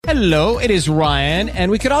Hello, it is Ryan,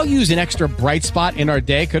 and we could all use an extra bright spot in our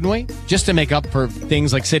day, couldn't we? Just to make up for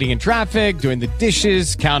things like sitting in traffic, doing the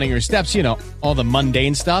dishes, counting your steps, all the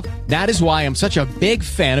mundane stuff. That is why I'm such a big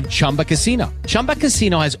fan of Chumba Casino. Chumba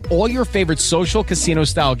Casino has all your favorite social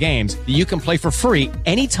casino-style games that you can play for free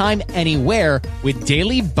anytime, anywhere with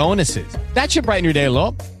daily bonuses. That should brighten your day a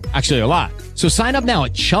little. Actually, a lot. So sign up now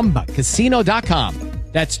at ChumbaCasino.com.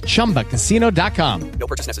 That's ChumbaCasino.com. No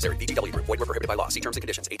purchase necessary. VGW Group. Void where prohibited by law. See terms and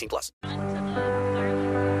conditions. 18+.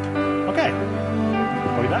 Okay.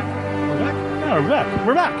 Are we back? We're back? Yeah, we're back.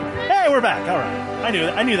 We're back. Hey, we're back. All right.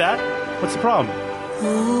 I knew that. What's the problem?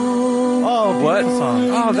 Oh, what song.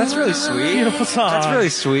 Oh, that's really sweet. Beautiful song. That's really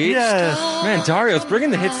sweet. Yes. Man, Dario's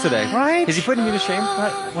bringing the hits today. Right? Is he putting me to shame?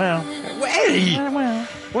 Well. Hey! Well.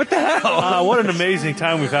 What the hell? What an amazing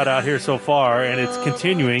time we've had out here so far, and it's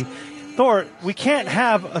continuing. Thor, we can't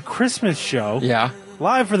have a Christmas show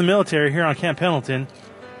live for the military here on Camp Pendleton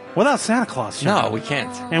without Santa Claus. No, we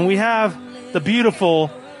can't. And we have the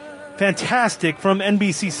beautiful, fantastic from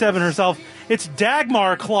NBC7 herself. It's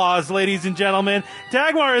Dagmar Claus, ladies and gentlemen.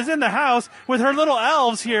 Dagmar is in the house with her little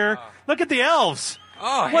elves here. Look at the elves.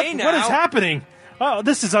 Oh, hey now. What is happening? Oh,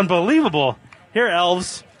 this is unbelievable. Here,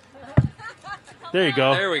 elves. There you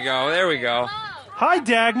go. There we go. Hi,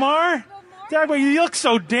 Dagmar. Dagmar, you look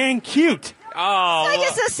so dang cute. Oh. I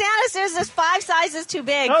guess the Santa's, there's this 5 sizes too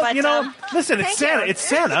big. Oh, but, listen, it's Santa. It's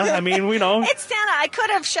Santa. I mean, we know. It's Santa. I could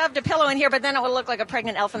have shoved a pillow in here, but then it would look like a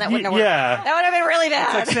pregnant elf, and that wouldn't have worked. Yeah. That would have been really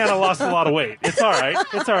bad. It's like Santa lost a lot of weight. It's all right.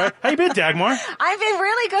 How you been, Dagmar? I've been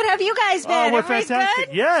really good. Have you guys been? Oh, we're Everybody's fantastic.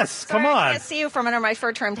 Good? Yes, come on. I can't see you from under my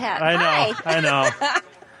fur-trimmed hat. I know.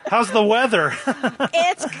 How's the weather?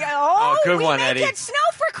 It's good one, we Eddie. Make it snow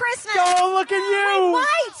for Christmas. Oh, look at you. We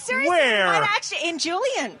might. Seriously. Where? We might actually in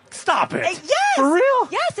Julian. Stop it. Yes. For real?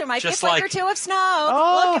 Yes, there might Just be a flake like- or two of snow.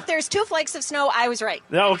 Oh. Look, if there's 2 flakes of snow, I was right.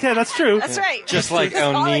 Yeah, okay, that's true. That's right. Just like That's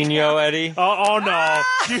El all it Nino, counts. Eddie. Oh, no.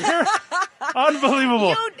 Did you hear?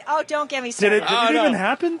 Unbelievable. Don't get me Did started. it even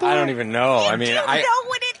happen, though? I don't even know. Do you know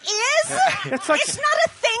what it is? It's like- It's not a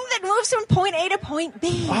thing that moves from point A to point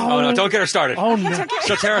B. Oh, no, don't get her started. Oh, no.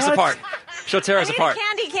 She'll tear us What? apart. She'll tear us I need apart. a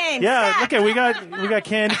candy cane. Yeah, Stop. look at we got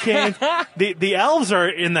candy canes. The elves are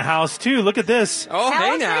in the house too. Look at this. Oh,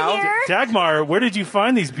 hey Elves are now. here. Dagmar, where did you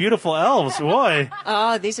find these beautiful elves? Boy.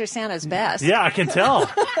 Oh, these are Santa's best. Yeah, I can tell.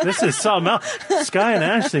 This is something else. Sky and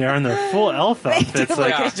Ashley are in their full elf outfits.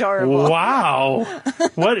 Look adorable. Wow.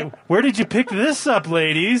 Where did you pick this up,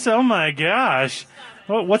 ladies? Oh my gosh.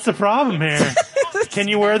 What's the problem here? Can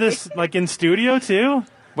you wear this like in studio too?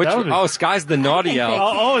 Sky's the naughty elf.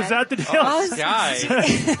 Oh, is that the deal? Oh, Sky.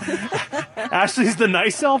 Ashley's the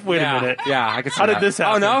nice elf? Wait a minute. Yeah, I can see How that. did this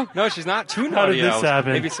happen? Oh, no, she's not too naughty. How did this elves.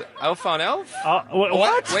 happen? Maybe it's elf on elf?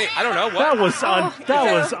 What? Wait, I don't know. What? That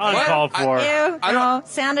was uncalled for.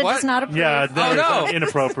 Santa does not approve. Yeah, that is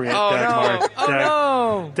inappropriate, Dagmar.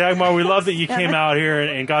 No. Dagmar, we love that you came out here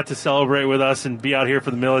and got to celebrate with us and be out here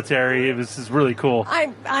for the military. This is really cool.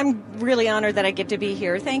 I'm really honored that I get to be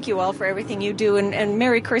here. Thank you all for everything you do, and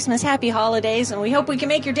Merry Christmas, Happy Holidays, and we hope we can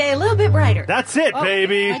make your day a little bit brighter. That's it,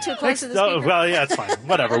 baby. Am I too close to the speaker? Well, yeah, it's fine.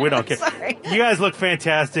 Whatever, we don't care. Sorry. You guys look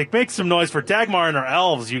fantastic. Make some noise for Dagmar and her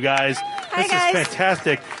elves, you guys. Hi, this guys. is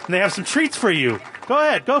fantastic. And they have some treats for you. Go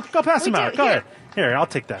ahead. Go pass them out. Go ahead. Here, I'll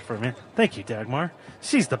take that from you. Thank you, Dagmar.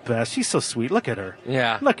 She's the best. She's so sweet. Look at her.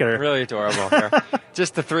 Yeah. Look at her. Really adorable.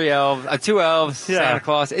 Just the 2 elves, Santa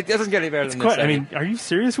Claus. It doesn't get any better than this. I mean, are you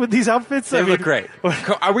serious with these outfits? They look great.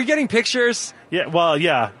 Are we getting pictures? Yeah, well,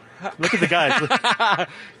 yeah. Look at the guys.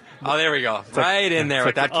 Oh, there we go. Right in there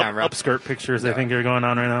with that camera. Upskirt pictures, I think, are going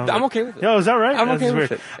on right now. I'm okay with it. Oh, is that right? I'm That's okay weird.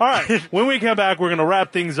 with it. All right. When we come back, we're going to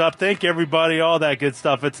wrap things up. Thank you, everybody. All that good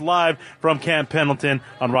stuff. It's live from Camp Pendleton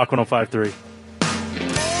on Rock 105.3.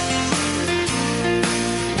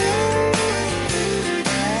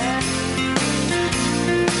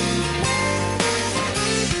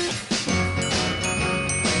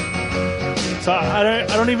 So I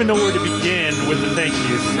don't even know where to begin with the thank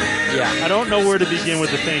yous. Yeah. I don't know where to begin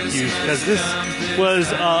with the thank yous because this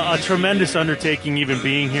was a tremendous undertaking even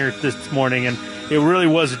being here this morning, and it really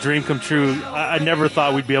was a dream come true. I never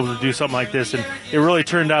thought we'd be able to do something like this, and it really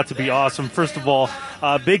turned out to be awesome. First of all,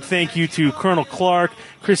 big thank you to Colonel Clark,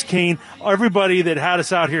 Chris Kane, everybody that had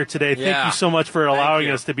us out here today. Thank you so much for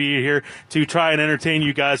allowing us to be here to try and entertain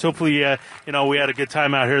you guys. Hopefully, we had a good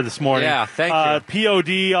time out here this morning. Yeah, thank you.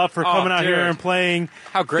 POD for coming out here and playing.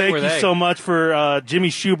 How great were they? Thank you so much for Jimmy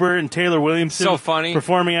Schubert and Taylor Williamson. So funny.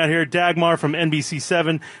 Performing out here. Dagmar from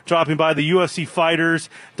NBC7 dropping by. The UFC fighters,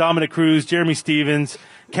 Dominic Cruz, Jeremy Stevens,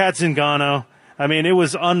 Kat Zingano. I mean, it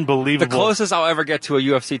was unbelievable. The closest I'll ever get to a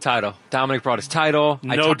UFC title. Dominic brought his title.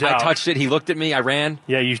 No doubt. I touched it. He looked at me. I ran.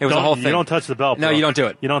 Yeah, it was the whole thing. You don't touch the belt, bro. No, you don't do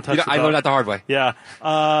it. You don't touch the belt. I learned that the hard way. Yeah.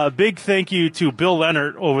 Big thank you to Bill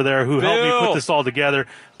Leonard over there who helped me put this all together.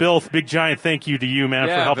 Bill, big giant thank you to you, man,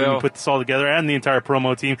 for helping me put this all together, and the entire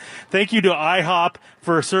promo team. Thank you to IHOP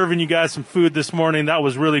for serving you guys some food this morning. That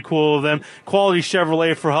was really cool of them. Quality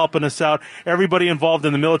Chevrolet for helping us out. Everybody involved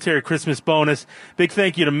in the military Christmas bonus. Big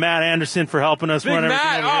thank you to Matt Anderson for helping us run everything.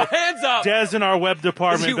 Hands up. Des in our web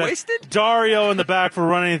department. Is he wasted? Dario in the back for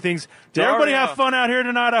running things. Did everybody have fun out here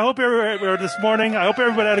tonight? I hope this morning. I hope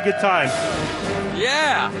everybody had a good time.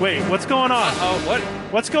 Yeah. Wait, what's going on?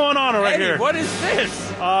 What's going on right here? What is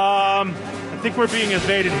this? I think we're being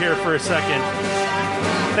invaded here for a second.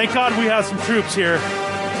 Thank God we have some troops here.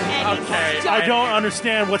 Okay. I don't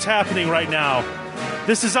understand what's happening right now.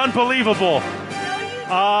 This is unbelievable.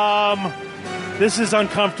 This is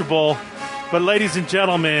uncomfortable. But ladies and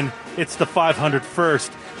gentlemen, it's the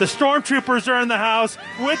 501st. The stormtroopers are in the house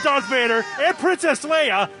with Darth Vader and Princess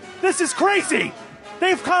Leia. This is crazy.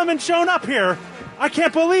 They've come and shown up here. I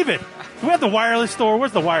can't believe it. Do we have the wireless store?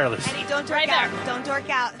 Where's the wireless? Eddie, don't dork out. Don't dork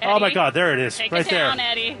out. Eddie, oh my God, there it is, right there. Down,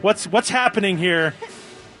 Eddie. What's happening here?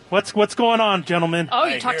 What's going on, gentlemen? Oh,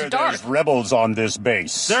 you talked to Darth. There's rebels on this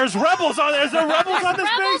base. There's rebels on. Is there rebels on this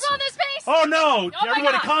base? Rebels on this base? Oh no! Oh,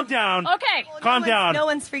 everybody, calm down. Okay, calm down. No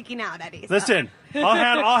one's freaking out, Eddie. So. Listen,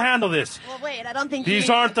 I'll handle this. Well, wait. I don't think these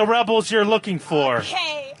aren't the rebels you're looking for.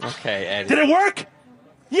 Okay, Eddie. Did it work?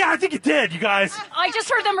 Yeah, I think it did, you guys. I just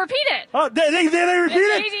heard them repeat it. Oh, they repeat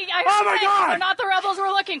it? Oh my God! They're not the rebels we're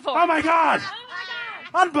looking for. Oh my God!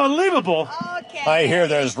 Unbelievable. Okay. I hear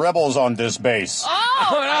there's rebels on this base.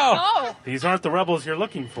 Oh, no. These aren't the rebels you're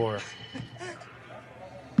looking for.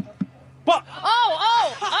 What?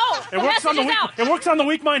 Oh. It works on the weak. It works on the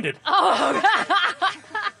weak-minded. Oh.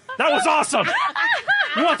 That was awesome.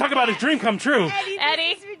 You want to talk about a dream come true?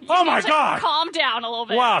 Eddie. Oh my God. Calm down a little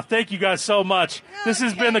bit. Wow, thank you guys so much. This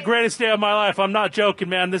has been the greatest day of my life. I'm not joking,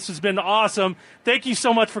 man. This has been awesome. Thank you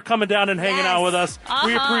so much for coming down and hanging out with us.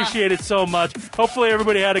 We appreciate it so much. Hopefully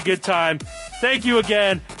everybody had a good time. Thank you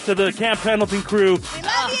again to the Camp Pendleton crew. We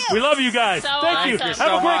love you. We love you guys. So Thank you. awesome.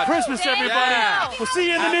 Have a great Christmas, everybody. Yeah. We'll see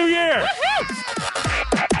you in the new year.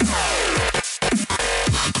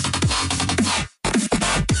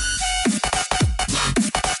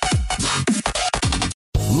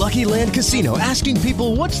 Lucky Land Casino, asking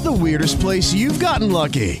people, what's the weirdest place you've gotten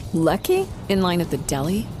lucky? Lucky? In line at the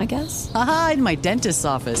deli, I guess? Aha, in my dentist's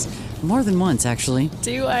office. More than once, actually.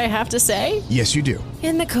 Do I have to say? Yes, you do.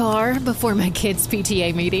 In the car before my kids'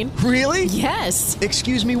 PTA meeting. Really? Yes.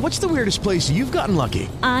 Excuse me, what's the weirdest place you've gotten lucky?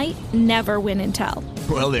 I never win and tell.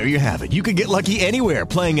 Well, there you have it. You can get lucky anywhere,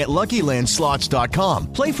 playing at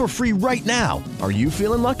LuckyLandSlots.com. Play for free right now. Are you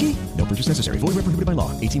feeling lucky? No purchase necessary. Void where prohibited by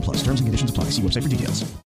law. 18+. Terms and conditions apply. See website for details.